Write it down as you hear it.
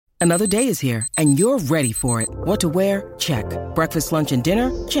Another day is here, and you're ready for it. What to wear? Check. Breakfast, lunch, and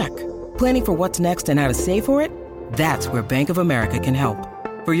dinner? Check. Planning for what's next and how to save for it? That's where Bank of America can help.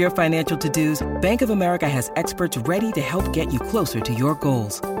 For your financial to-dos, Bank of America has experts ready to help get you closer to your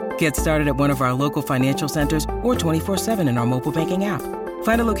goals. Get started at one of our local financial centers or 24/7 in our mobile banking app.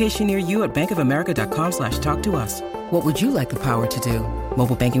 Find a location near you at bankofamerica.com/talktous. What would you like the power to do?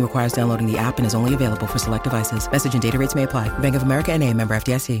 Mobile banking requires downloading the app and is only available for select devices. Message and data rates may apply. Bank of America N.A., member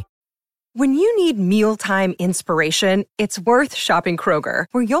FDIC. When you need mealtime inspiration, it's worth shopping Kroger,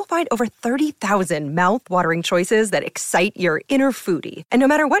 where you'll find over 30,000 mouth-watering choices that excite your inner foodie. And no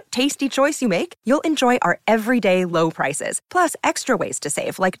matter what tasty choice you make, you'll enjoy our everyday low prices, plus extra ways to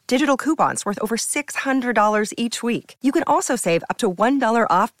save, like digital coupons worth over $600 each week. You can also save up to $1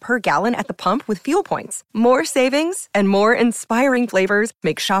 off per gallon at the pump with fuel points. More savings and more inspiring flavors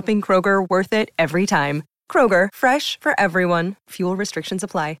make shopping Kroger worth it every time. Kroger, fresh for everyone. Fuel restrictions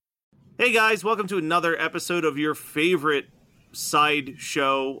apply. Hey guys, welcome to another episode of your favorite side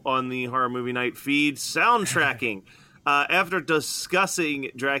show on the Horror Movie Night feed, Soundtracking. After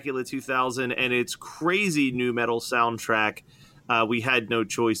discussing Dracula 2000 and its crazy nu metal soundtrack, we had no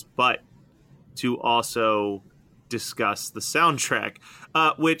choice but to also discuss the soundtrack,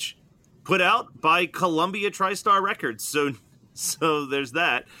 which put out by Columbia TriStar Records. So there's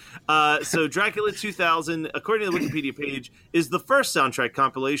that. So Dracula 2000, according to the Wikipedia page, is the first soundtrack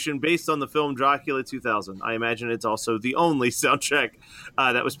compilation based on the film Dracula 2000. I imagine it's also the only soundtrack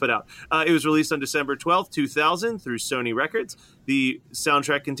that was put out. It was released on December 12th, 2000 through Sony Records. The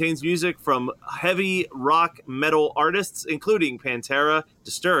soundtrack contains music from heavy rock metal artists, including Pantera,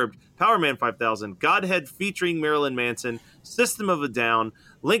 Disturbed, Powerman 5000, Godhead featuring Marilyn Manson, System of a Down,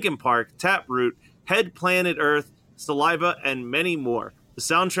 Linkin Park, Taproot, Head Planet Earth, Saliva, and many more. The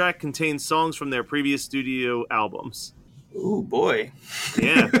soundtrack contains songs from their previous studio albums. Ooh, boy.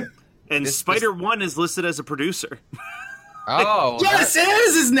 Yeah. And Spider-One is listed as a producer. Oh. Yes, it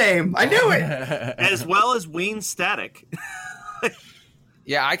is his name. I knew it. As well as Wayne Static.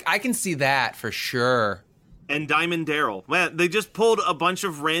 Yeah, I can see that for sure. And Diamond Daryl. Man, they just pulled a bunch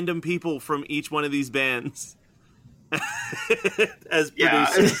of random people from each one of these bands as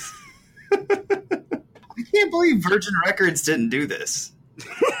producers. I can't believe Virgin Records didn't do this.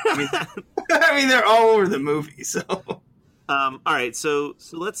 I mean, they're all over the movie. So, all right. So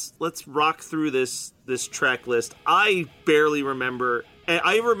let's rock through this track list. I barely remember.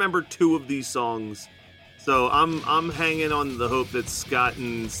 I remember two of these songs. So I'm hanging on the hope that Scott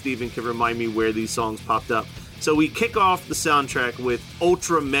and Steven can remind me where these songs popped up. So we kick off the soundtrack with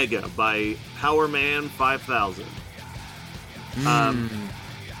Ultra Mega by Powerman 5000.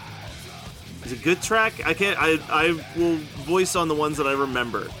 It's a good track. I will voice on the ones that I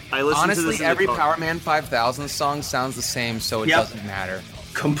remember. I listen Honestly, to this every Powerman 5000 song sounds the same, so it doesn't matter.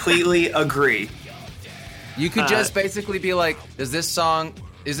 Completely agree. You could just basically be like, is this song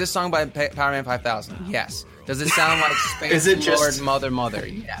by Powerman 5000? Yes. Does it sound like Space Lord Mother?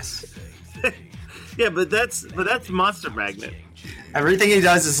 Yes. Yeah, but that's Monster Magnet. Everything he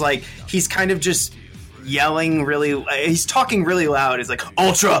does is like he's kind of just yelling he's talking really loud. It's like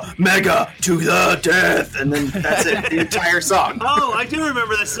Ultra Mega to the death, and then that's it, the entire song. Oh, I do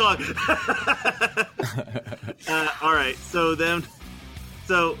remember this song. All right, so there's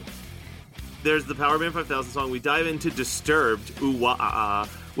the Powerman 5000 song. We dive into Disturbed, Ooh Wah Ah Ah,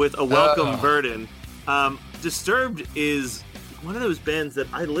 with A Welcome Burden. Disturbed is one of those bands that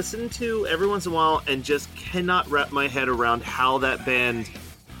I listen to every once in a while and just cannot wrap my head around how that band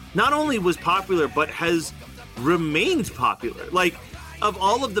not only was popular, but has remained popular. Like, of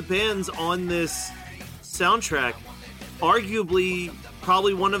all of the bands on this soundtrack, arguably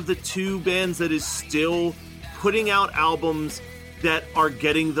probably one of the two bands that is still putting out albums that are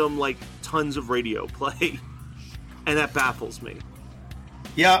getting them, like, tons of radio play. And that baffles me.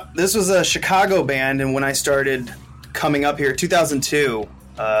 Yeah, this was a Chicago band, and when I started coming up here, 2002,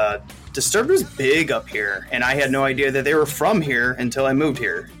 Disturbed was big up here, and I had no idea that they were from here until I moved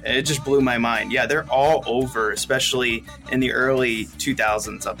here. It just blew my mind. Yeah, they're all over, especially in the early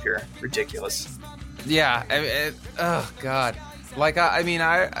 2000s up here. Ridiculous. Yeah, oh God. Like, I mean,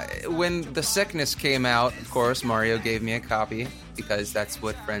 when The Sickness came out, of course, Mario gave me a copy, because that's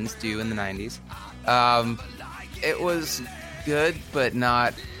what friends do in the 90s. It was good, but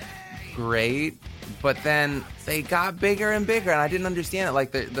not great. But then they got bigger and bigger, and I didn't understand it.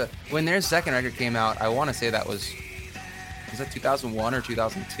 Like, when their second record came out, I want to say that was that 2001 or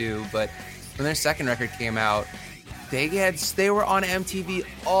 2002? But when their second record came out, they were on MTV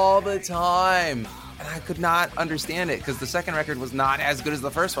all the time, and I could not understand it because the second record was not as good as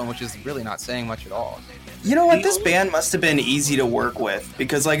the first one, which is really not saying much at all. You know what? This band must have been easy to work with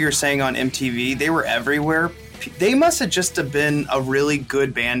because, like you're saying on MTV, they were everywhere. They must have just have been a really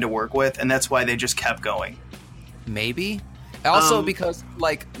good band to work with, and that's why they just kept going. Maybe. Also, because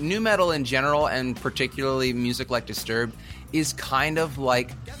like nu metal in general, and particularly music like Disturbed, is kind of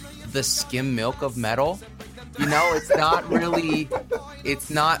like the skim milk of metal. You know, it's not really.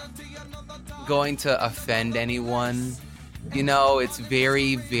 It's not going to offend anyone. You know, it's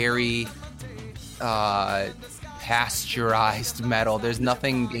very, very pasteurized metal. There's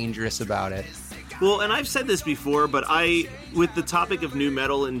nothing dangerous about it. Well, and I've said this before, but with the topic of nu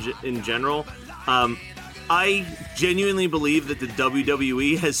metal in general, I genuinely believe that the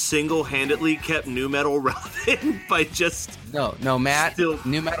WWE has single-handedly kept nu metal relevant by just... No, Matt,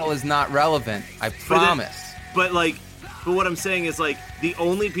 nu metal is not relevant. I promise. But what I'm saying is, like, the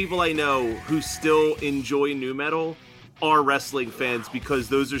only people I know who still enjoy nu metal are wrestling fans, because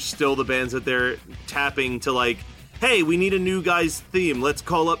those are still the bands that they're tapping to, like, hey, we need a new guy's theme. Let's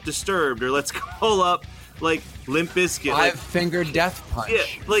call up Disturbed, or let's call up, like, Limp Bizkit. Five-Finger Death Punch. Yeah,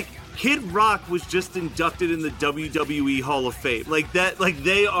 like... Kid Rock was just inducted in the WWE Hall of Fame. Like that, like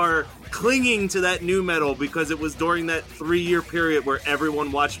they are clinging to that nu metal because it was during that 3-year period where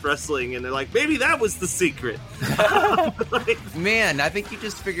everyone watched wrestling, and they're like, maybe that was the secret. Man, I think you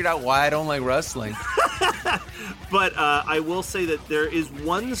just figured out why I don't like wrestling. But I will say that there is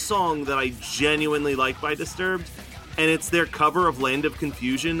one song that I genuinely like by Disturbed, and it's their cover of Land of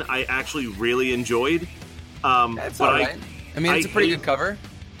Confusion. I actually really enjoyed. That's all right. I mean, it's a pretty good cover.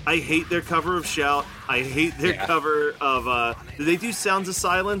 I hate their cover of Shout. I hate their cover of... did they do Sounds of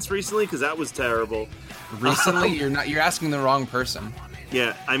Silence recently? Because that was terrible. Recently? You're asking the wrong person.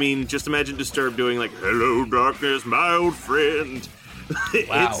 Yeah, I mean, just imagine Disturbed doing, like, Hello, Darkness, my old friend.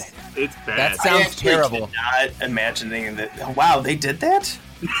 Wow. It's bad. That sounds terrible. Not imagining that... Wow, they did that?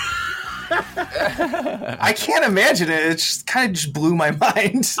 I can't imagine it. It just kind of just blew my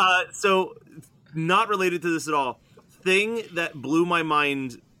mind. So, not related to this at all. Thing that blew my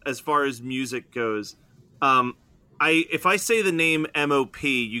mind as far as music goes, if I say the name MOP,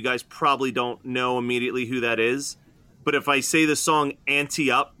 you guys probably don't know immediately who that is. But if I say the song Ante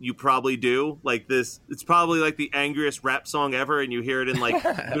Up, you probably do. Like this, it's probably like the angriest rap song ever, and you hear it in like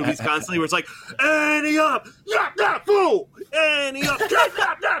movies constantly, where it's like Ante Up, not that fool, Ante Up, not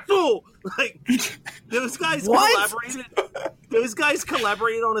that fool. Like those guys collaborated. Those guys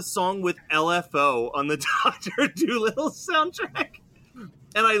collaborated on a song with LFO on the Dr. Dolittle soundtrack.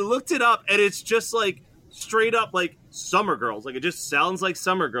 And I looked it up, and it's just like straight up like Summer Girls. Like it just sounds like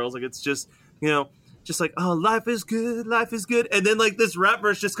Summer Girls. Like it's just, you know, just like, oh, life is good, life is good. And then like this rap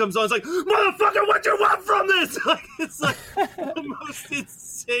verse just comes on. It's like, motherfucker, what you want from this? Like it's like the most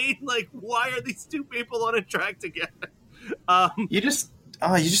insane. Like, why are these two people on a track together? You just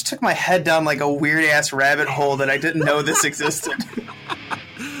took my head down like a weird ass rabbit hole that I didn't know this existed.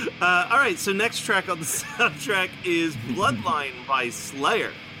 All right, so next track on the soundtrack is Bloodline by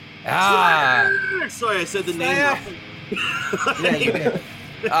Slayer. Sorry, I said the name wrong. Yeah, you did.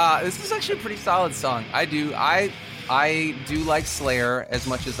 This is actually a pretty solid song. I do like Slayer as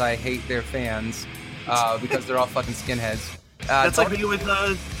much as I hate their fans because they're all fucking skinheads. That's like me with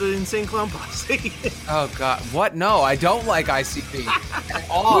the Insane Clown Posse. Oh God, what? No, I don't like ICP at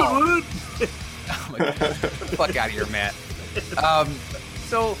all. Oh my God. Get the fuck out of here, Matt.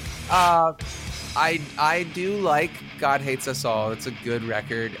 I do like God Hates Us All. It's a good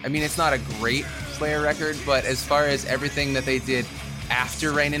record. I mean, it's not a great Slayer record, but as far as everything that they did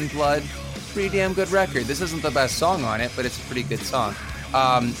after Rain and Blood, pretty damn good record. This isn't the best song on it, but it's a pretty good song.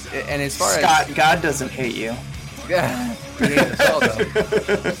 And as far Scott, God doesn't hate you. Yeah, he hates us all,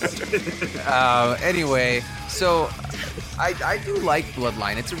 though. Anyway, so I do like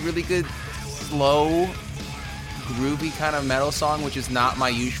Bloodline. It's a really good, slow, groovy kind of metal song, which is not my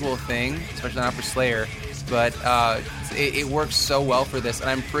usual thing, especially not for Slayer. But it works so well for this, and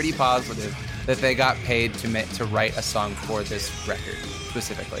I'm pretty positive that they got paid to write a song for this record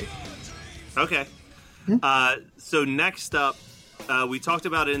specifically. Okay. So next up, we talked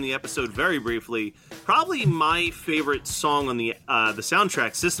about it in the episode very briefly. Probably my favorite song on the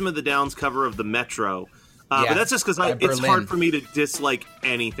soundtrack, System of the Down's cover of The Metro. But that's just because it's hard for me to dislike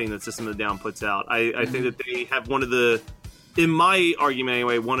anything that System of the Down puts out. I think that they have one of the, in my argument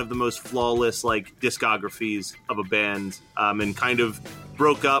anyway, one of the most flawless like discographies of a band, and kind of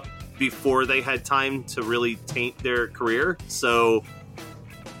broke up before they had time to really taint their career. So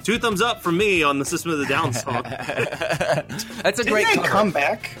 2 thumbs up from me on the System of the Down song. That's a great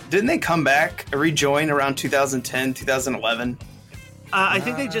cover. Didn't they come back, rejoin around 2010, 2011? I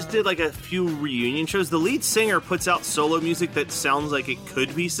think they just did like a few reunion shows. The lead singer puts out solo music that sounds like it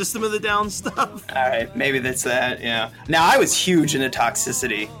could be System of the Down stuff. All right, maybe that's that, yeah. Now, I was huge into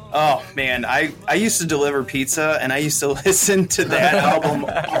Toxicity. Oh, man, I used to deliver pizza, and I used to listen to that album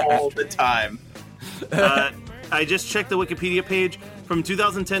all the time. I just checked the Wikipedia page. From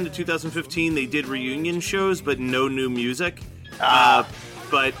 2010 to 2015, they did reunion shows, but no new music.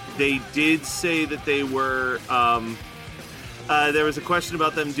 But they did say that they were... there was a question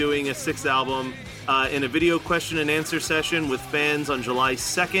about them doing a sixth album in a video question and answer session with fans on July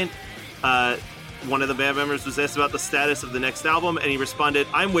 2nd. One of the band members was asked about the status of the next album, and he responded,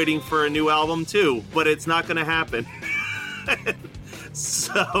 "I'm waiting for a new album too, but it's not going to happen."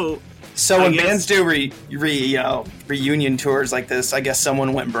 So when bands do reunion tours like this, I guess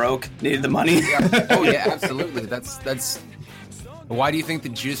someone went broke, needed the money. Yeah. Oh yeah, absolutely. That's. Why do you think the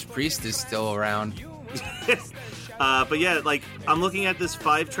Judas Priest is still around? But yeah, like, I'm looking at this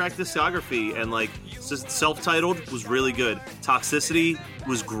 5-track discography, and like, self-titled was really good. Toxicity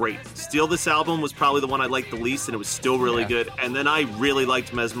was great. Steal This Album was probably the one I liked the least, and it was still really good. And then I really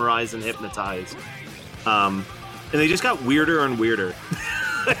liked Mesmerize and Hypnotize. And they just got weirder and weirder.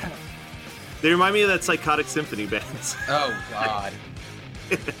 They remind me of that Psychotic Symphony band. Oh God,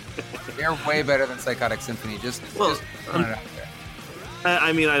 they're way better than Psychotic Symphony. Just throwing it out there.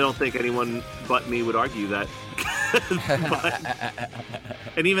 I mean, I don't think anyone but me would argue that.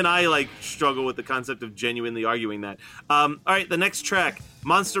 And even I like struggle with the concept of genuinely arguing that. All right, the next track,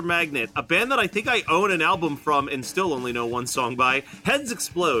 Monster Magnet, a band that I think I own an album from and still only know one song by, Heads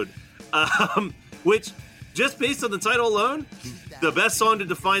Explode, which, just based on the title alone, the best song to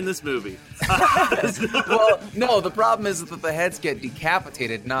define this movie. Well, no, the problem is that the heads get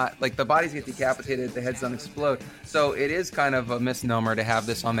decapitated, not like the bodies get decapitated, the heads don't explode. So it is kind of a misnomer to have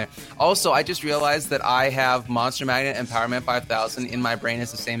this on there. Also, I just realized that I have Monster Magnet and Powerman 5000 in my brain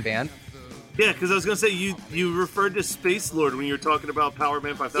as the same band. Yeah, because I was going to say, you referred to Space Lord when you were talking about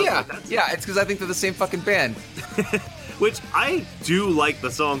Powerman 5000. Yeah, it's because I think they're the same fucking band. Which, I do like the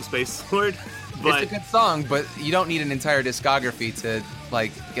song Space Lord. But it's a good song, but you don't need an entire discography to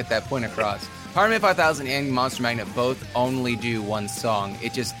like get that point across. Powerman 5000 and Monster Magnet both only do one song.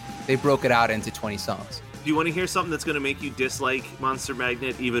 They broke it out into 20 songs. Do you want to hear something that's going to make you dislike Monster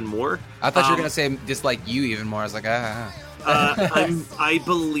Magnet even more? I thought you were going to say dislike you even more. I was like, I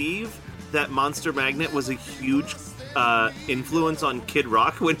believe that Monster Magnet was a huge influence on Kid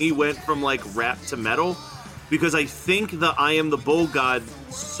Rock when he went from like rap to metal. Because I think the I Am the Bull God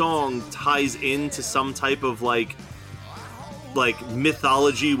song ties into some type of like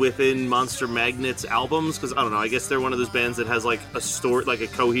mythology within Monster Magnet's albums. Because I don't know, I guess they're one of those bands that has like a story, like a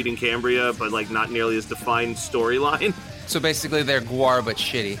Coheed and Cambria, but like not nearly as defined storyline. So basically, they're Gwar but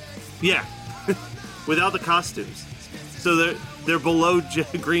shitty. Yeah, without the costumes. So they're below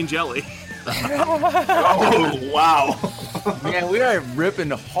Green Jelly. Oh, wow. Man, we are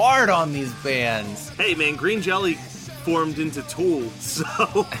ripping hard on these bands. Hey, man, Green Jelly formed into Tool,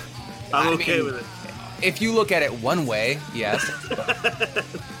 so I'm okay with it. If you look at it one way, yes.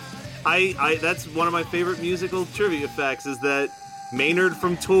 I that's one of my favorite musical trivia facts is that Maynard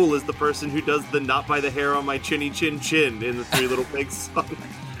from Tool is the person who does the Not by the Hair on My Chinny Chin Chin in the Three Little Pigs song.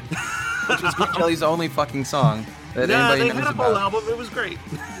 Which was Green Jelly's only fucking song that anybody knows about. They had a whole album. It was great.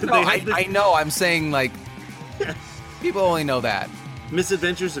 No, I know. I'm saying, like, people only know that.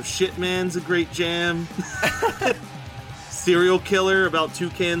 Misadventures of Shitman's a great jam. Serial Killer about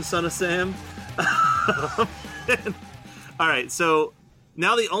Toucan Son of Sam. All right, so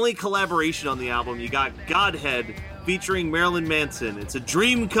now the only collaboration on the album, you got Godhead featuring Marilyn Manson. It's a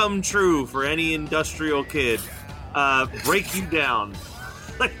dream come true for any industrial kid. Break You Down.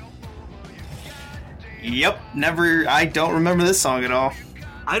 Yep, I don't remember this song at all.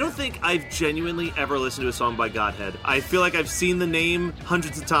 I don't think I've genuinely ever listened to a song by Godhead. I feel like I've seen the name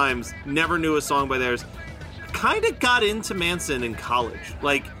hundreds of times, never knew a song by theirs. Kind of got into Manson in college,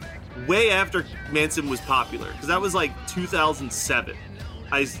 like way after Manson was popular, because that was like 2007.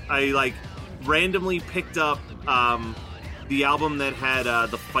 I like randomly picked up the album that had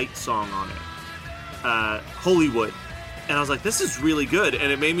the fight song on it, Hollywood. And I was like, this is really good.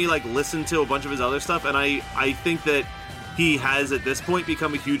 And it made me like listen to a bunch of his other stuff. And I think that he has at this point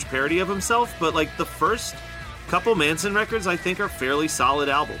become a huge parody of himself. But like the first couple Manson records, I think are fairly solid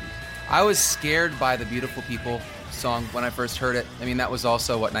albums. I was scared by the Beautiful People song when I first heard it. I mean, that was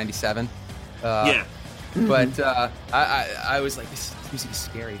also, 97? Yeah. But I was like, this music is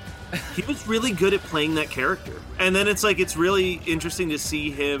scary. He was really good at playing that character. And then it's like, it's really interesting to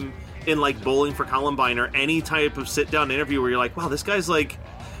see him in like Bowling for Columbine or any type of sit down interview where you're like, wow, this guy's like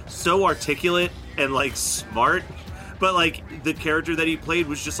so articulate and like smart. But like the character that he played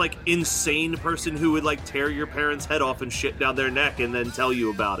was just like insane person who would like tear your parents' head off and shit down their neck and then tell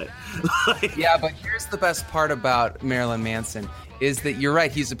you about it. Like, yeah, but here's the best part about Marilyn Manson is that you're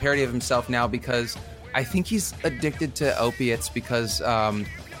right. He's a parody of himself now because I think he's addicted to opiates because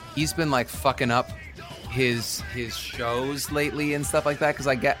he's been like fucking up his shows lately and stuff like that. Because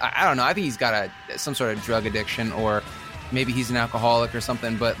I don't know. I think he's got some sort of drug addiction or. Maybe he's an alcoholic or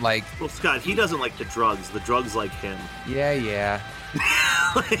something, but like... Well, Scott, he doesn't like the drugs like him. Yeah.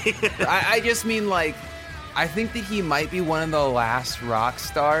 I just mean, like, I think that he might be one of the last rock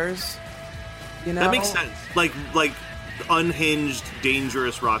stars, you know? That makes sense. Like unhinged,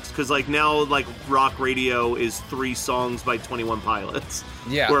 dangerous rocks. Because, like, now, like, rock radio is 3 songs by 21 Pilots.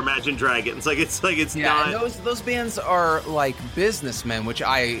 Yeah. Or Imagine Dragons. It's not... And those bands are, like, businessmen, which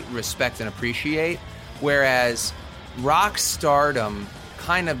I respect and appreciate, whereas... rock stardom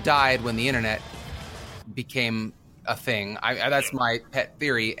kind of died when the internet became a thing. That's my pet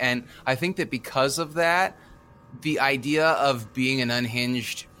theory. And I think that because of that, the idea of being an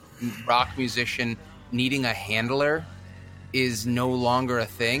unhinged rock musician needing a handler is no longer a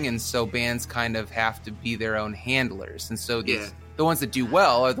thing. And so bands kind of have to be their own handlers. And so the ones that do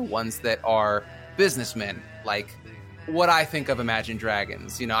well are the ones that are businessmen, like what I think of Imagine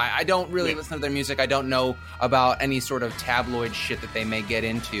Dragons. You know, I don't really listen to their music. I don't know about any sort of tabloid shit that they may get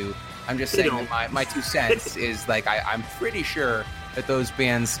into. I'm just saying that my 2 cents is like I'm pretty sure that those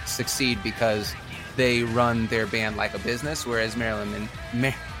bands succeed because they run their band like a business, whereas Marilyn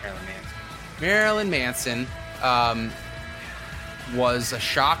Manson was a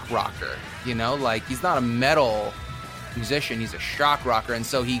shock rocker. You know, like he's not a metal musician, he's a shock rocker, and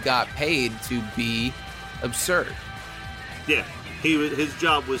so he got paid to be absurd. Yeah, his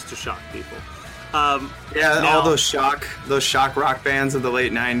job was to shock people. All those shock rock bands of the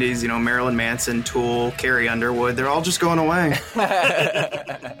late 90s, you know, Marilyn Manson, Tool, Carrie Underwood, they're all just going away.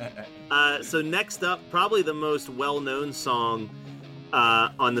 So next up, probably the most well-known song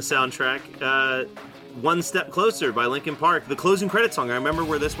on the soundtrack, One Step Closer by Linkin Park, the closing credits song. I remember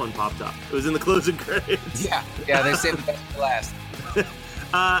where this one popped up. It was in the closing credits. Yeah, they saved the best for last.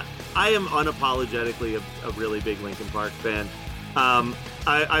 I am unapologetically a really big Linkin Park fan.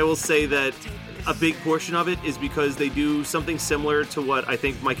 I will say that a big portion of it is because they do something similar to what I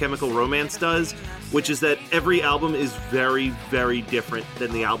think My Chemical Romance does, which is that every album is very, very different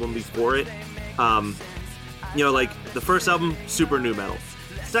than the album before it. You know, like the first album, super nu metal.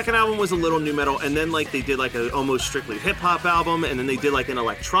 Second album was a little nu metal, and then like they did like a almost strictly hip hop album, and then they did like an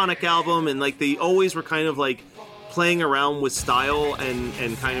electronic album, and like they always were kind of like playing around with style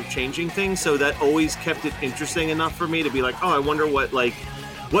and kind of changing things, so that always kept it interesting enough for me to be like, oh, I wonder what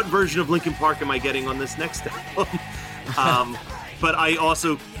version of Linkin Park am I getting on this next album? But I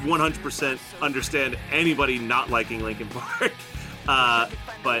also 100% understand anybody not liking Linkin Park.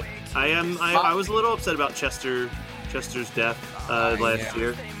 But I was a little upset about Chester's death last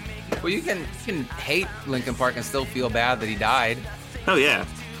year. Well, you can hate Linkin Park and still feel bad that he died. Oh yeah.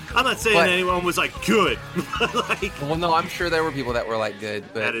 I'm not saying anyone was like good. Well, no, I'm sure there were people that were like good,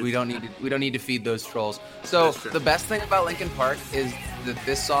 but we don't need to feed those trolls. So the best thing about Linkin Park is that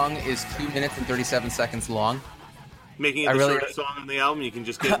this song is 2 minutes and 37 seconds long. Making it the shortest song on the album, you can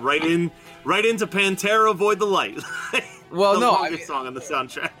just get right into Pantera, Avoid the Light. Well, the longest song on the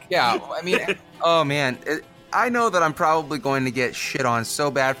soundtrack. Yeah, I mean, oh man, I know that I'm probably going to get shit on so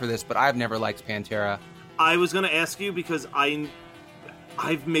bad for this, but I've never liked Pantera. I was going to ask you because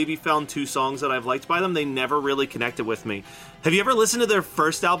I've maybe found 2 songs that I've liked by them. They never really connected with me. Have you ever listened to their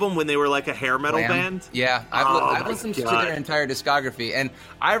first album when they were like a hair metal band? Yeah, I've listened to their entire discography, and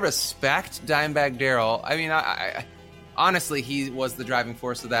I respect Dimebag Darrell. I mean, I honestly, he was the driving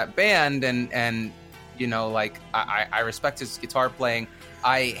force of that band, and you know, like I respect his guitar playing.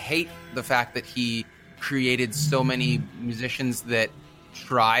 I hate the fact that he created so many musicians that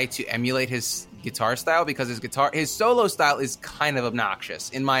try to emulate his guitar style, because his solo style is kind of obnoxious,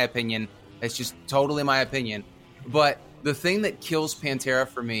 in my opinion. It's just totally my opinion. But the thing that kills Pantera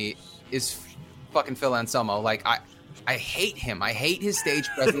for me is fucking Phil Anselmo. Like, I hate him. I hate his stage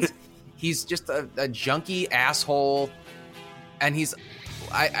presence. He's just a junky asshole. And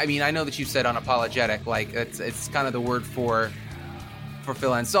I mean, I know that you said unapologetic. Like, it's kind of the word for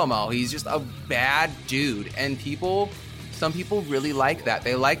Phil Anselmo. He's just a bad dude. And some people really like that.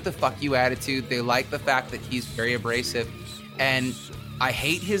 They like the fuck you attitude. They like the fact that he's very abrasive. And I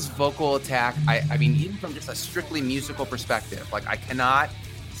hate his vocal attack. I mean, even from just a strictly musical perspective, like, I cannot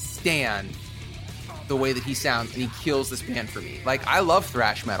stand the way that he sounds, and he kills this band for me. Like, I love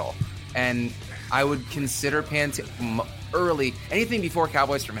thrash metal, and I would consider early, anything before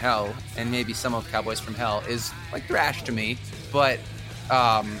Cowboys from Hell, and maybe some of Cowboys from Hell, is like thrash to me. But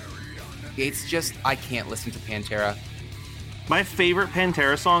it's just, I can't listen to Pantera. My favorite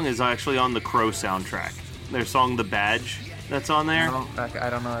Pantera song is actually on the Crow soundtrack. Their song "The Badge" that's on there. I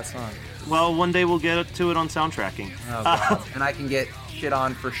don't know that song. Well, one day we'll get to it on soundtracking. Oh, God. And I can get shit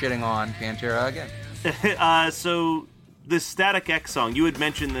on for shitting on Pantera again. So the Static X song, you had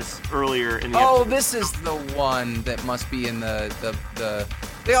mentioned this earlier in the Oh, episode. this is the one that must be in the.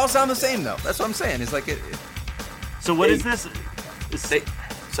 They all sound the same though. That's what I'm saying. It's like So what is this?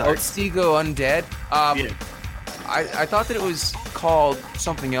 Sorry. Otsego Undead. Yeah. I thought that it was called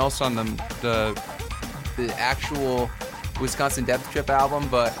something else on the actual Wisconsin Death Trip album,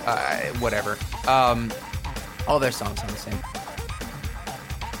 but whatever. All their songs sound the same.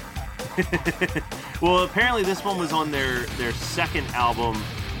 Well, apparently this one was on their second album,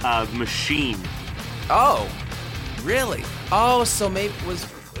 Machine. Oh, really? Oh, so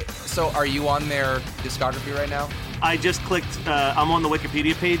are you on their discography right now? I just clicked, I'm on the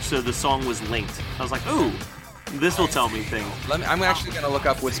Wikipedia page, so the song was linked. I was like, ooh, this will tell me things. I'm actually going to look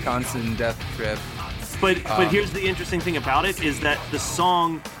up Wisconsin Death Trip. But here's the interesting thing about it is that the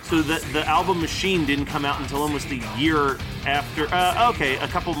song, so the album Machine didn't come out until almost a year after,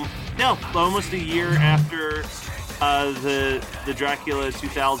 almost a year after the Dracula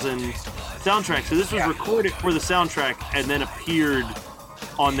 2000 soundtrack. So this was recorded for the soundtrack and then appeared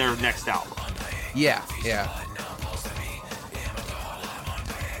on their next album. Yeah.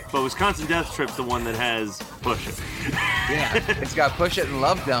 But Wisconsin Death Trip's the one that has Push It. Yeah, it's got Push It and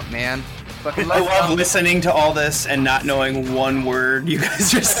Love Dump, man. Fucking I Love love Dump. listening to all this and not knowing one word you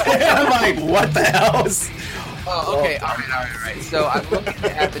guys are saying. I'm like, what the hell is... Oh, okay, all right. So I'm looking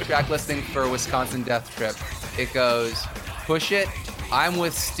at the track listing for Wisconsin Death Trip. It goes, Push It, I'm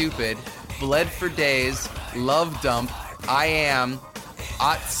With Stupid, Bled for Days, Love Dump, I Am,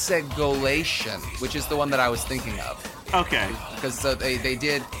 Otsegolation, which is the one that I was thinking of. Okay. Because they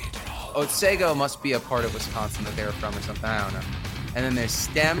did... Otsego must be a part of Wisconsin that they were from or something, I don't know. And then there's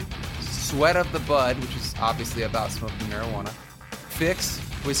Stem, Sweat of the Bud, which is obviously about smoking marijuana. Fix,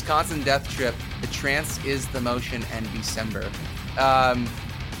 Wisconsin Death Trip, The Trance is the Motion, and December.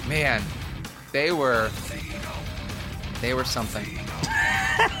 Man, they were something.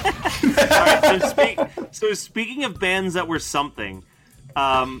 All right, so speaking of bands that were something,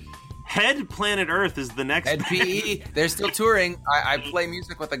 Head Planet Earth is the next Ed band. PE, they're still touring. I play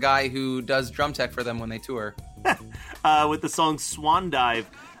music with a guy who does drum tech for them when they tour. With the song Swan Dive.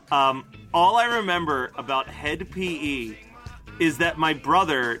 All I remember about Head PE is that my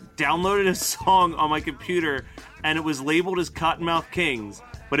brother downloaded a song on my computer and it was labeled as Cottonmouth Kings,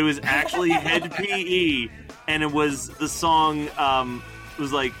 but it was actually Head PE, and it was the song, it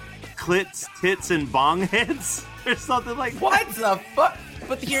was like Clits, Tits, and Bong Heads or something like that. What the fuck?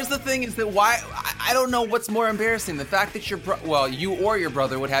 But here's the thing: is that I don't know what's more embarrassing: the fact that you or your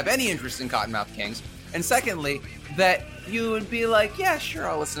brother would have any interest in Cottonmouth Kings, and secondly, that you would be like, yeah, sure,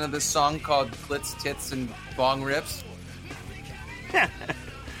 I'll listen to this song called Clits, Tits, and Bong Rips.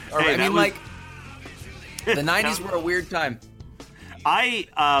 Or, Hey, I mean, was- like, the '90s were a weird time. I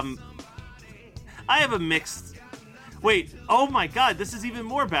have a mixed. Wait, oh my god, this is even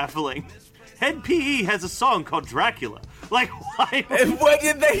more baffling. Head PE has a song called Dracula. Like, why? And what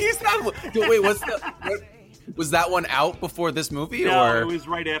did they use that? Wait, was that one out before this movie? No, or it was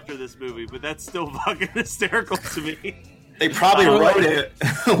right after this movie, but that's still fucking hysterical to me. They probably wrote it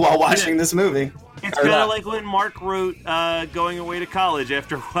while watching this movie. It's Or kind that. of like when Mark wrote Going Away to College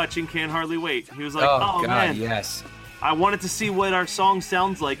after watching Can't Hardly Wait. He was like, oh oh god, man, yes. I wanted to see what our song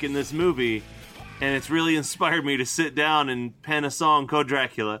sounds like in this movie, and it's really inspired me to sit down and pen a song called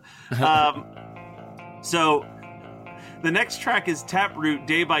Dracula. So the next track is Taproot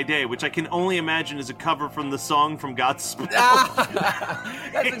Day by Day, which I can only imagine is a cover from the song from Godspell.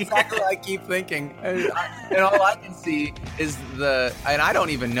 That's exactly what I keep thinking. And all I can see is and I don't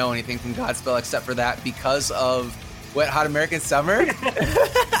even know anything from Godspell except for that because of Hot American Summer?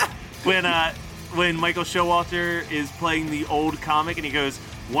 When Michael Showalter is playing the old comic and he goes,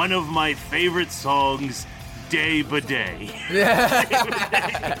 one of my favorite songs, Day by Day.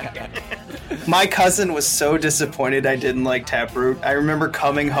 My cousin was so disappointed I didn't like Taproot. I remember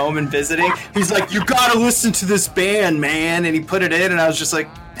coming home and visiting. He's like, you gotta listen to this band, man. And he put it in and I was just like,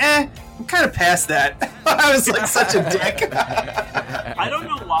 I'm kind of past that. I was like such a dick. I don't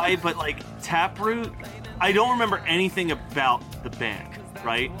know why, but like Taproot, I don't remember anything about the band,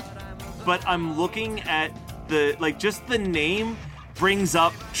 right? But I'm looking at just the name brings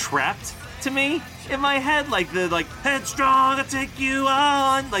up Trapped to me in my head, like Headstrong, I'll take you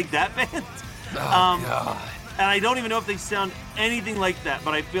on, like that band. God. And I don't even know if they sound anything like that,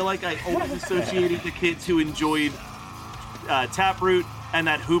 but I feel like I always associated the kids who enjoyed Taproot and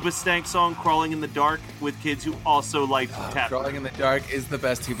that Hoobastank song, Crawling in the Dark, with kids who also liked Taproot. Crawling in the Dark is the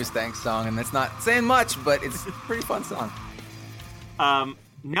best Hoobastank song, and that's not saying much, but it's a pretty fun song.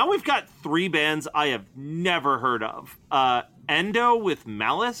 Now we've got 3 bands I have never heard of. Endo with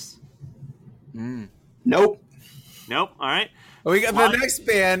Malice? Nope. Nope. All right. We got the next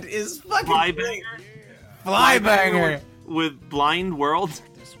band is fucking Flybanger. Flybanger with Blind World.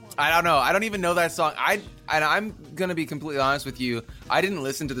 I don't know. I don't even know that song. I'm gonna be completely honest with you. I didn't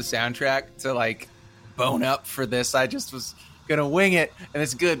listen to the soundtrack to like bone up for this. I just was gonna wing it, and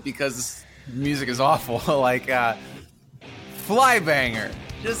it's good because this music is awful. Like Flybanger.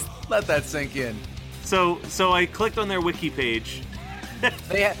 Just let that sink in. So I clicked on their wiki page.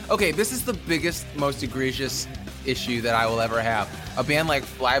 Okay, this is the biggest, most egregious issue that I will ever have. A band like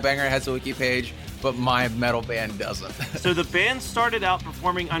Flybanger has a wiki page, but my metal band doesn't. So the band started out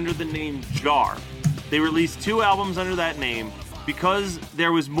performing under the name Jar. They released 2 albums under that name. Because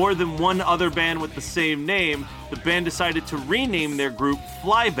there was more than one other band with the same name, the band decided to rename their group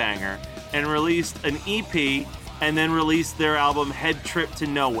Flybanger and released an EP and then released their album Head Trip to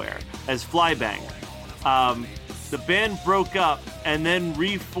Nowhere as Flybanger. The band broke up and then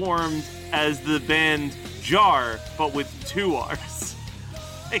reformed as the band Jar, but with 2 R's.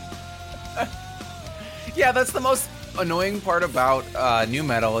 Yeah, that's the most annoying part about new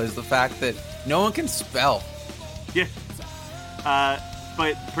metal is the fact that no one can spell. Yeah.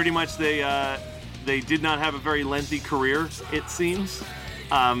 But pretty much they did not have a very lengthy career, it seems.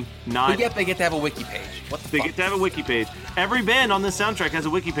 They get to have a wiki page. What the fuck? They get to have a wiki page. Every band on this soundtrack has a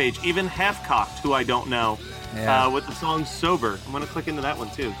wiki page, even Half-Cocked, who I don't know, with the song Sober. I'm going to click into that one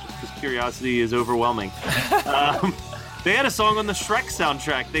too, just because curiosity is overwhelming. They had a song on the Shrek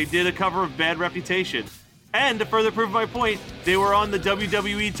soundtrack. They did a cover of Bad Reputation. And to further prove my point, they were on the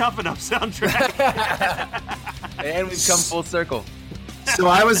WWE Tough Enough soundtrack. And we've come full circle. So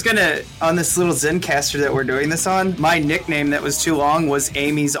I was gonna, on this little Zencaster that we're doing this on, my nickname that was too long was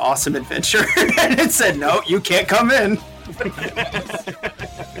Amy's Awesome Adventure. And it said, no, you can't come in.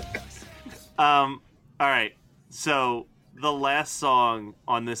 All right. So the last song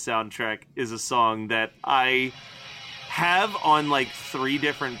on this soundtrack is a song that I have on like 3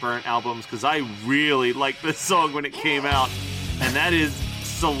 different Burnt albums because I really liked this song when it came out, and that is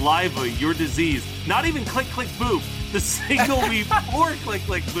Saliva, Your Disease. Not even Click Click Boom, the single before Click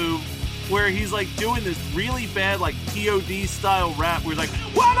Click Boom, where he's like doing this really bad like POD style rap where he's like,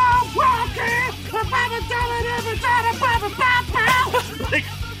 what I'm walking, like,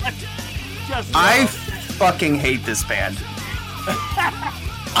 just I fucking hate this band.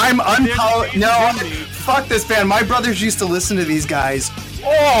 I'm No, fuck this band. My brothers used to listen to these guys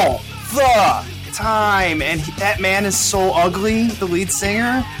all the time, and that man is so ugly, the lead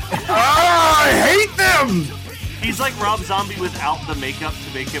singer. I hate them! He's like Rob Zombie without the makeup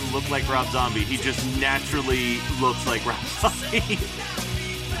to make him look like Rob Zombie. He just naturally looks like Rob Zombie.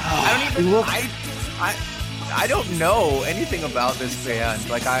 I don't know anything about this band.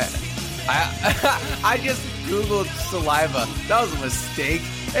 Like I just Googled Saliva. That was a mistake.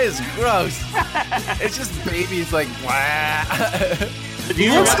 It is gross. It's just babies like wah. He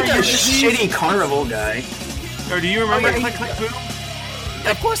looks like a shitty carnival guy. Or do you remember Click Click Boom?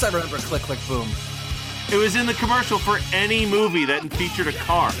 Of course I remember Click Click Boom. It was in the commercial for any movie that featured a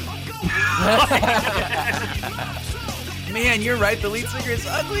car. Man, you're right. The lead singer is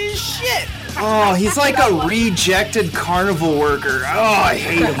ugly as shit. Oh, he's like a rejected carnival worker. Oh, I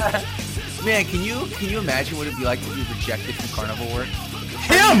hate him. Man, can you imagine what it'd be like to be rejected from carnival work?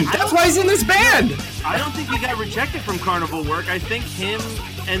 Him! That's why he's in this band! I don't think he got rejected from carnival work. I think him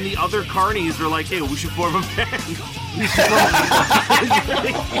and the other carnies were like, hey, we should form a band.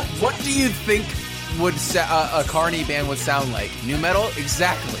 What do you think would a carny band would sound like? New metal?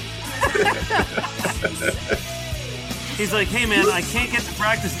 Exactly. He's like, hey man, I can't get to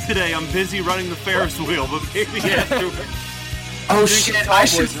practice today. I'm busy running the Ferris wheel, but maybe afterwards. Oh shit! I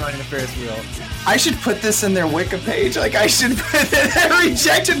should running the Ferris wheel. I should put this in their Wiki page. Like I should put the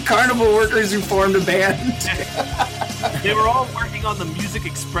rejected carnival workers who formed a band. They were all working on the Music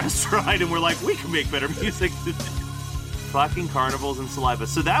Express ride, and we're like, we can make better music. Fucking carnivals and Saliva.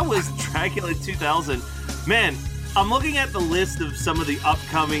 So that was Dracula 2000. Man, I'm looking at the list of some of the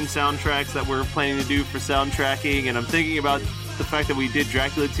upcoming soundtracks that we're planning to do for soundtracking, and I'm thinking about the fact that we did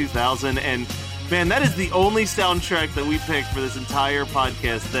Dracula 2000, and man, that is the only soundtrack that we picked for this entire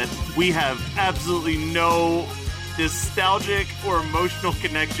podcast that we have absolutely no nostalgic or emotional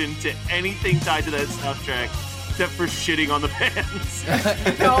connection to anything tied to that soundtrack except for shitting on the bands.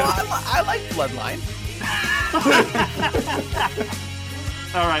 No, I like Bloodline.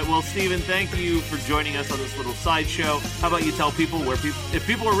 All right, well, Steven, thank you for joining us on this little sideshow. How about you tell people if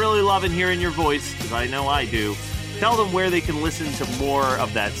people are really loving hearing your voice, because I know I do, tell them where they can listen to more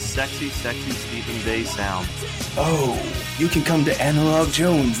of that sexy, sexy Stephen Day sound. Oh, you can come to Analog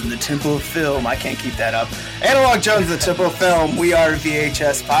Jones in the Temple of Film. I can't keep that up. Analog Jones in the Temple of Film. We are a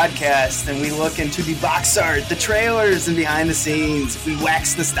VHS podcast, and we look into the box art, the trailers, and behind the scenes. We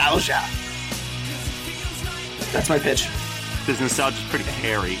wax nostalgia. That's my pitch. This nostalgia is pretty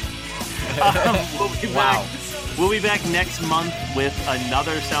hairy. We'll be back next month with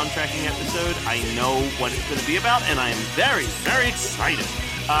another soundtracking episode. I know what it's going to be about, and I am very, very excited.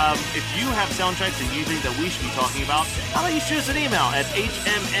 If you have soundtracks that you think that we should be talking about, how about you shoot us an email at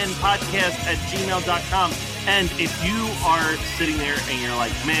hmnpodcast@gmail.com. And if you are sitting there and you're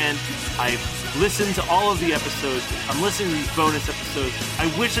like, man, I've listened to all of the episodes, I'm listening to these bonus episodes, I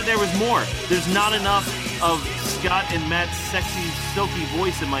wish that there was more. There's not enough of Scott and Matt's sexy, silky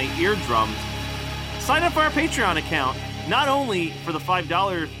voice in my eardrums. Sign up for our Patreon account. Not only for the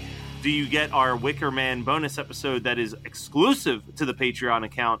 $5 do you get our Wicker Man bonus episode that is exclusive to the Patreon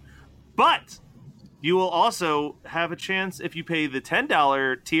account, but you will also have a chance, if you pay the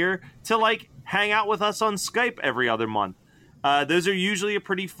 $10 tier, to hang out with us on Skype every other month. Those are usually a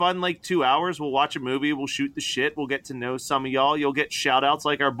pretty fun 2 hours. We'll watch a movie, we'll shoot the shit, we'll get to know some of y'all. You'll get shout outs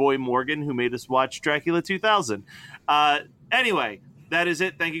like our boy Morgan, who made us watch Dracula 2000. Anyway, that is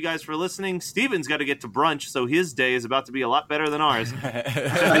it. Thank you guys for listening. Steven's got to get to brunch, so his day is about to be a lot better than ours. He's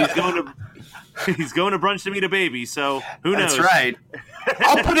going to brunch to meet a baby, so who knows? That's right.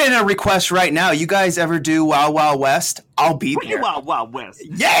 I'll put in a request right now. You guys ever do Wild Wild West? I'll be there. Wild Wild West.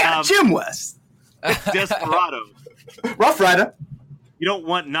 Yeah, Jim West. Desperado. Rough Rider. You don't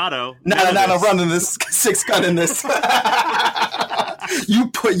want Nato. No, running this 6-gun in this. You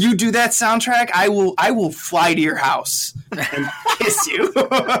do that soundtrack, I will fly to your house and kiss you.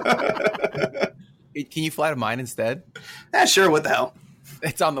 Can you fly to mine instead? Yeah, sure. What the hell?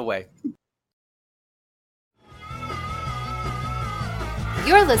 It's on the way.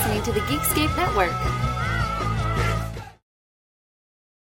 You're listening to the Geekscape Network.